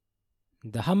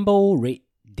The humble red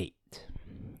date.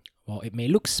 While it may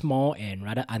look small and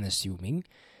rather unassuming,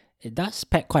 it does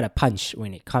pack quite a punch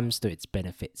when it comes to its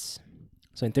benefits.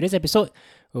 So in today's episode,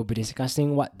 we'll be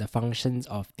discussing what the functions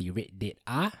of the red date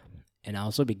are, and I'll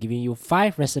also be giving you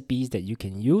 5 recipes that you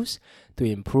can use to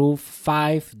improve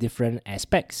 5 different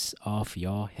aspects of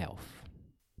your health.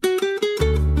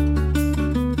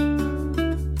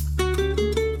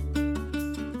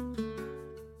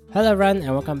 Hello everyone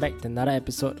and welcome back to another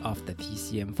episode of the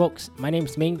TCM Folks. My name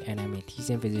is Ming and I'm a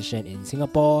TCM physician in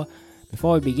Singapore.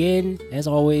 Before we begin, as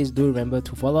always, do remember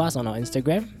to follow us on our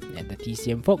Instagram at the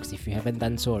TCM Folks if you haven't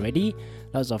done so already.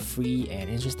 Lots of free and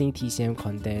interesting TCM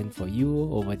content for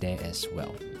you over there as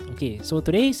well. Okay, so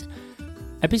today's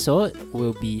episode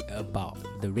will be about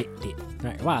the red date.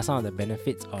 Right? What are some of the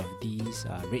benefits of these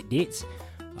red dates?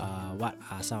 What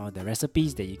are some of the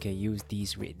recipes that you can use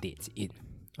these red dates in?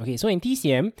 Okay, so in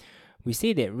TCM, we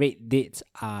say that red dates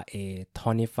are a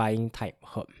tonifying type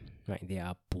herb, right? They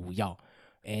are 补药,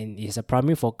 and it's a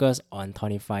primary focus on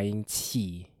tonifying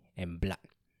qi and blood.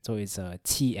 So it's a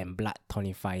qi and blood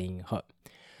tonifying herb.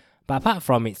 But apart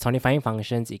from its tonifying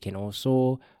functions, it can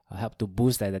also help to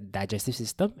boost the digestive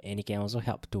system, and it can also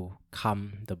help to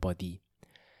calm the body.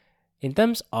 In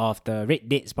terms of the red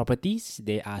dates properties,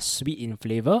 they are sweet in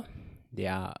flavor, they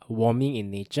are warming in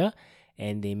nature,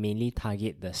 and they mainly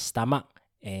target the stomach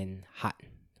and heart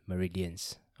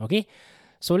meridians. Okay,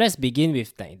 so let's begin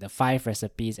with the 5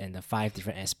 recipes and the 5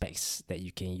 different aspects that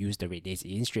you can use the red dates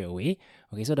in straight away.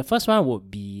 Okay, so the first one would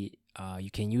be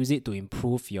you can use it to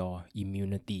improve your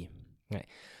immunity. Right.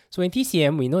 So in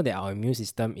TCM, we know that our immune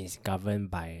system is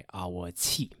governed by our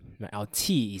qi. Right? Our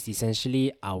qi is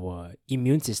essentially our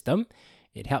immune system.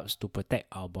 It helps to protect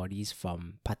our bodies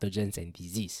from pathogens and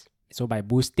disease. So by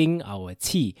boosting our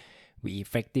qi, we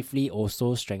effectively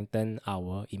also strengthen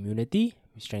our immunity,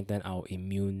 we strengthen our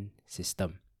immune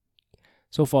system.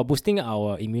 So for boosting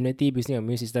our immunity, boosting our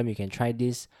immune system, you can try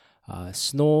this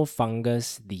snow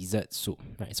fungus dessert soup.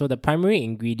 Right? So the primary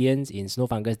ingredients in snow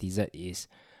fungus dessert is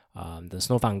the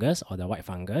snow fungus or the white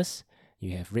fungus,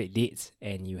 you have red dates,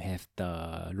 and you have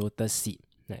the lotus seed.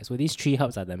 Right? So these 3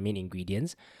 herbs are the main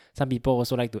ingredients. Some people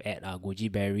also like to add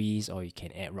goji berries, or you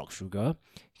can add rock sugar.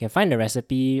 You can find the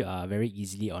recipe very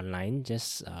easily online.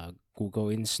 Just Google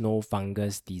in snow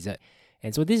fungus dessert.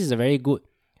 And so this is a very good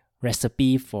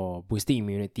recipe for boosting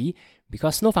immunity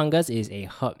because snow fungus is a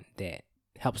herb that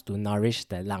helps to nourish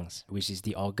the lungs, which is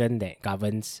the organ that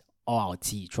governs all our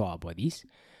qi through our bodies.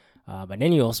 But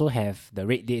then you also have the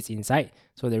red dates inside.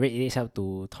 So the red dates help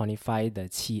to tonify the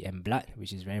qi and blood,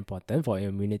 which is very important for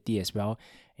immunity as well.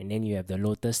 And then you have the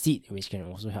lotus seed, which can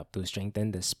also help to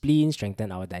strengthen the spleen,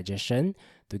 strengthen our digestion,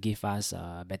 to give us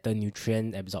better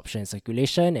nutrient absorption and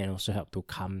circulation, and also help to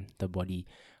calm the body.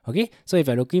 Okay, so if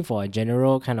you're looking for a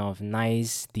general kind of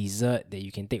nice dessert that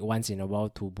you can take once in a while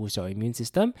to boost your immune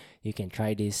system, you can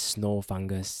try this snow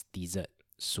fungus dessert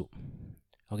soup.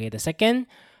 Okay, the second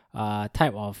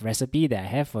type of recipe that I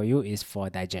have for you is for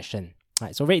digestion.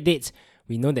 Right, so red dates,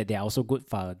 we know that they are also good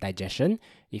for digestion.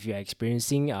 If you're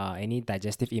experiencing any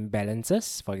digestive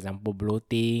imbalances, for example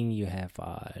bloating, you have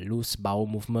loose bowel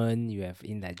movement, you have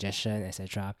indigestion,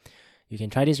 etc., you can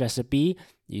try this recipe.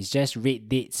 It's just red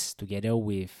dates together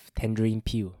with tangerine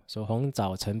peel. So 红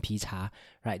枣陈皮茶,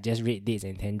 right? Just red dates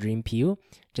and tangerine peel.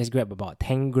 Just grab about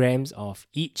 10 grams of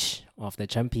each of the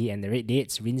陈皮 and the red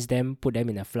dates, rinse them, put them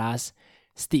in a flask,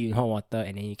 steep in hot water,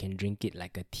 and then you can drink it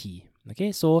like a tea.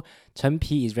 Okay, so 陈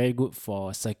皮 is very good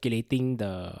for circulating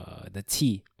the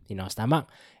qi in our stomach,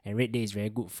 and red date is very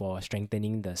good for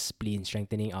strengthening the spleen,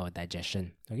 strengthening our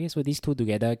digestion. Okay, so these 2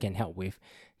 together can help with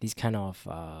these kind of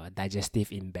digestive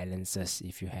imbalances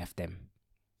if you have them.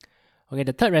 Okay,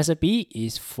 the third recipe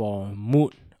is for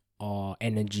mood or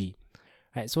energy.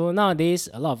 Right, so nowadays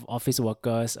a lot of office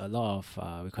workers, a lot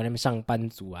of we call them 上班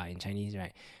族 in Chinese,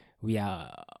 right? We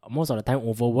are most of the time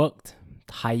overworked,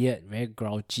 tired, very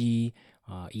grouchy,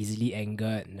 easily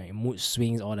angered, like mood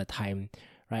swings all the time,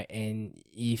 right? And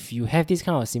if you have these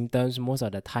kind of symptoms, most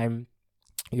of the time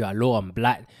you are low on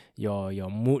blood, your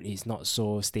mood is not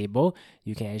so stable,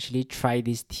 you can actually try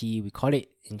this tea. We call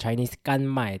it in Chinese 甘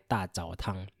麦大枣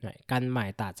汤, right? 甘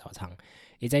麦大枣汤.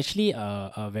 It's actually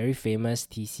a very famous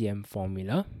TCM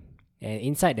formula. And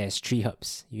inside there's 3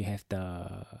 herbs. You have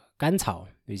the 甘草,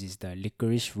 which is the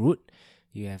licorice root.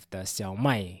 You have the 小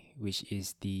麦, which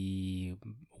is the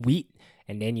wheat.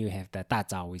 And then you have the 大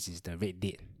枣, which is the red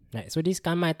date. Right? So this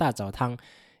甘麦大枣汤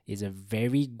is a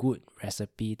very good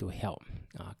recipe to help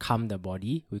calm the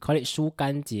body. We call it 疏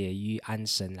肝解郁安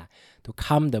神 to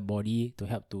calm the body, to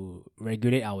help to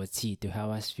regulate our qi, to help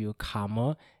us feel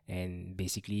calmer and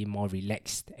basically more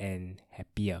relaxed and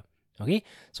happier. Okay,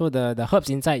 so the herbs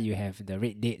inside, you have the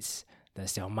red dates, the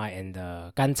xiaomai, and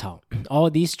the gancao. All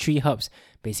these 3 herbs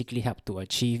basically help to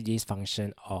achieve this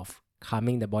function of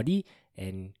calming the body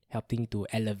and helping to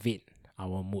elevate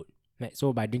our mood. Right?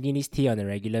 So by drinking this tea on a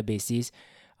regular basis,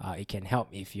 it can help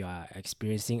if you are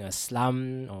experiencing a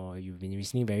slump or you've been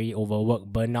recently very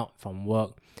overworked, burnout from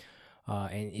work.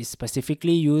 And it's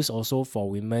specifically used also for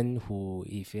women who,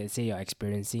 if let's say you're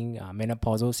experiencing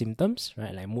menopausal symptoms,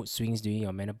 right, like mood swings during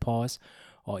your menopause,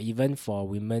 or even for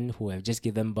women who have just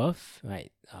given birth,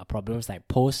 right, problems like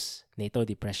postnatal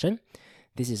depression.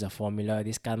 This is a formula,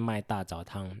 this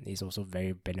GanMaiDaZaoTang is also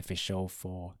very beneficial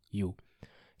for you.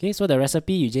 Okay, so the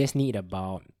recipe, you just need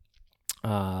about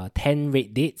 10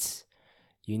 red dates.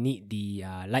 You need the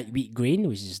light wheat grain,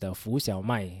 which is the fu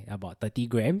xiaomai, about 30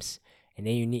 grams. And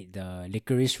then you need the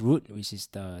licorice root, which is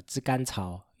the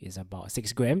zhigancao, is about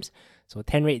 6 grams. So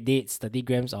 10 red dates, 30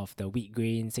 grams of the wheat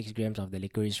grain, 6 grams of the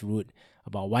licorice root,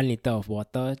 about 1 liter of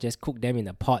water. Just cook them in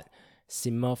a pot,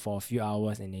 simmer for a few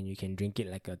hours, and then you can drink it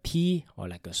like a tea or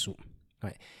like a soup.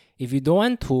 Right? If you don't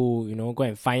want to, go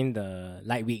and find the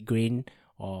light wheat grain,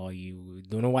 or you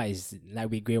don't know what is light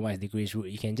wheat grain, what is licorice root,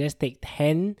 you can just take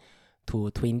 10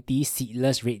 to 20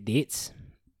 seedless red dates,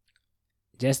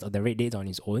 just the red dates on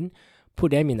its own.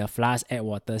 Put them in a flask, add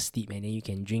water, steep, and then you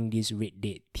can drink this red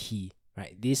date tea.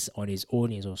 Right, this on its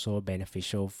own is also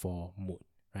beneficial for mood.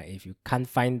 Right, if you can't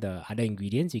find the other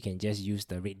ingredients, you can just use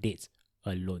the red dates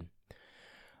alone.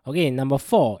 Okay, number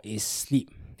 4 is sleep.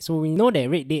 So we know that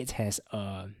red dates has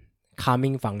a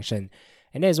calming function,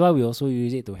 and that's why we also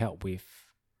use it to help with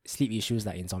sleep issues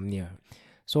like insomnia.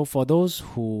 So for those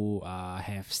who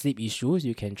have sleep issues,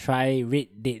 you can try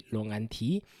red Date Longan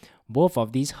Tea. Both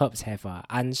of these herbs have a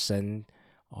anshen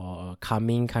or a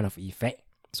calming kind of effect.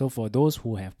 So for those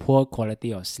who have poor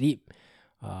quality of sleep,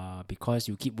 because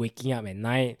you keep waking up at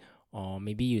night, or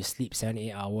maybe you sleep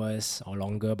 7-8 hours or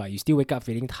longer, but you still wake up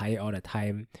feeling tired all the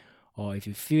time, or if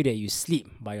you feel that you sleep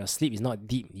but your sleep is not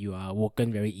deep, you are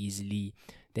woken very easily,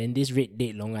 then this red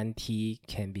Date Longan Tea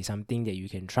can be something that you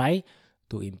can try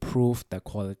to improve the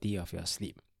quality of your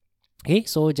sleep. Okay,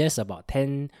 so just about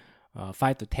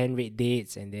 5 to 10 red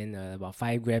dates, and then about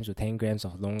 5 grams to 10 grams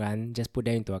of longan. Just put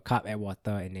them into a cup, add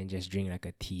water, and then just drink like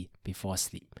a tea before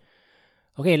sleep.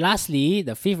 Okay, lastly,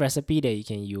 the 5th recipe that you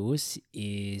can use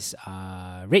is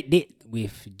red date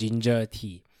with ginger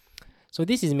tea. So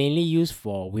this is mainly used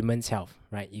for women's health,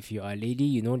 right? If you are a lady,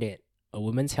 you know that a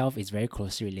woman's health is very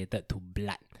closely related to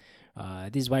blood.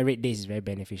 This is why red date is very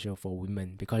beneficial for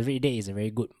women, because red date is a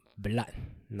very good blood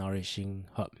nourishing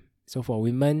herb. So for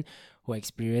women who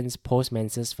experience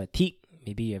post-menses fatigue,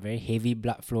 maybe you have very heavy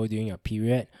blood flow during your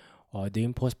period, or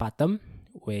during postpartum,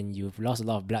 when you've lost a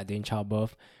lot of blood during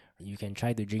childbirth, you can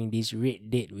try to drink this red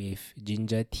date with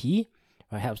ginger tea.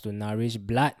 It helps to nourish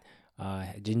blood.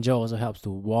 Ginger also helps to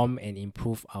warm and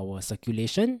improve our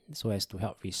circulation, so as to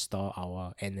help restore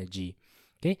our energy.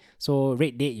 Okay, so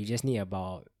red date, you just need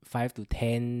about 5 to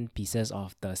 10 pieces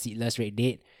of the seedless red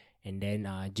date. And then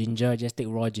ginger, just take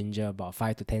raw ginger, about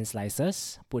 5 to 10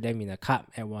 slices, put them in a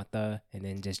cup, add water, and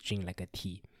then just drink like a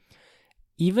tea.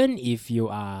 Even if you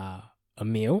are a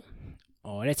male,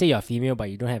 or let's say you're a female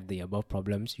but you don't have the above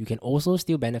problems, you can also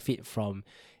still benefit from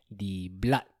the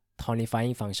blood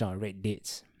tonifying function of red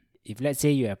dates. If let's say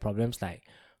you have problems like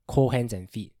cold hands and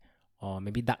feet, or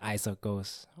maybe dark eye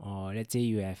circles, or let's say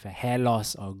you have a hair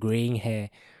loss or graying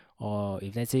hair, or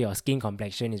if let's say your skin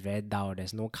complexion is very dull,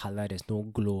 there's no color, there's no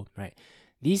glow, right?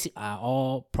 These are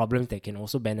all problems that can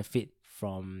also benefit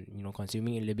from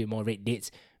consuming a little bit more red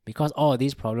dates, because all of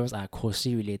these problems are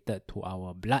closely related to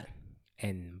our blood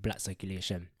and blood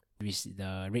circulation, which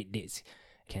the red dates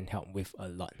can help with a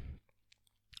lot.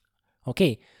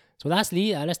 Okay, so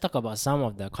lastly, let's talk about some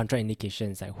of the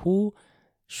contraindications, like who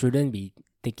shouldn't be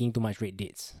taking too much red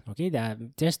dates. Okay, there are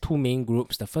just 2 main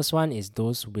groups. The first one is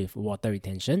those with water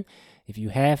retention. If you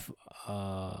have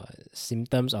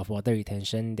symptoms of water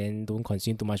retention, then don't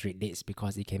consume too much red dates,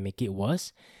 because it can make it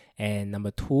worse. And number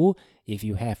 2, if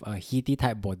you have a heaty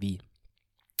type body.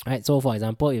 Right, so for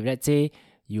example, if let's say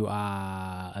you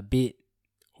are a bit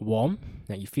warm,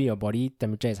 like you feel your body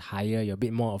temperature is higher, you're a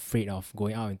bit more afraid of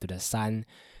going out into the sun,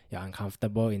 you're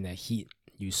uncomfortable in the heat,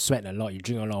 you sweat a lot, you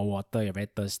drink a lot of water, you're very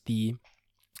thirsty,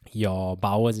 your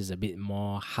bowels is a bit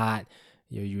more hard,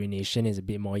 your urination is a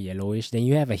bit more yellowish, then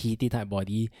you have a heaty type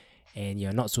body and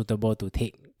you're not suitable to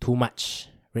take too much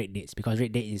red dates, because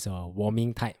red date is a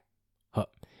warming type herb.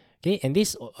 Okay, and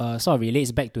this sort of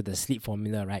relates back to the sleep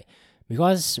formula, right?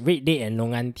 Because red date and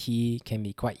longan tea can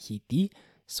be quite heaty,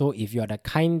 so if you're the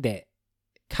kind that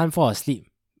can't fall asleep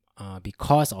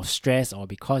because of stress, or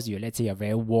because let's say you're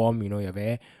very warm, you're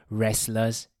very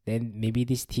restless, then maybe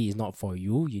this tea is not for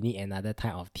you. You need another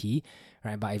type of tea,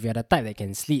 right? But if you're the type that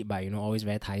can sleep but always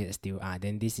very tired still,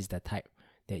 then this is the type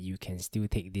that you can still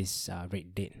take this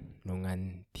red date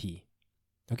longan tea.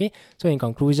 Okay, so in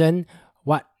conclusion,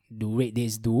 what do red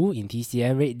dates do in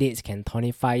TCM? Red dates can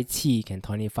tonify qi, can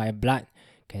tonify blood,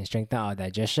 can strengthen our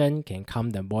digestion, can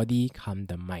calm the body, calm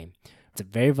the mind. It's a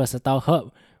very versatile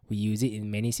herb. We use it in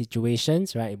many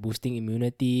situations, right? Boosting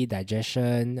immunity,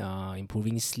 digestion,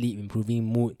 improving sleep, improving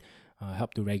mood,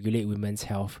 help to regulate women's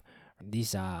health.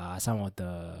 These are some of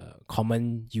the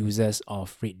common uses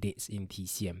of red dates in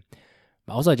TCM.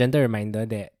 But also a gentle reminder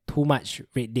that too much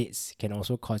red dates can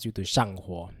also cause you to 上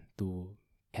火, to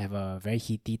have a very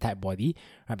heaty type body,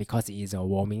 right? Because it is a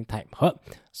warming type herb.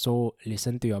 So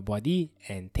listen to your body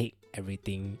and take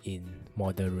everything in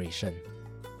moderation.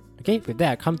 Okay, with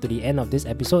that, I come to the end of this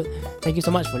episode. Thank you so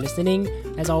much for listening.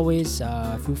 As always,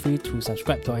 feel free to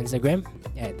subscribe to our Instagram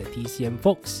at the TCM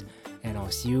Folks, and I'll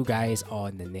see you guys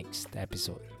on the next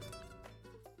episode.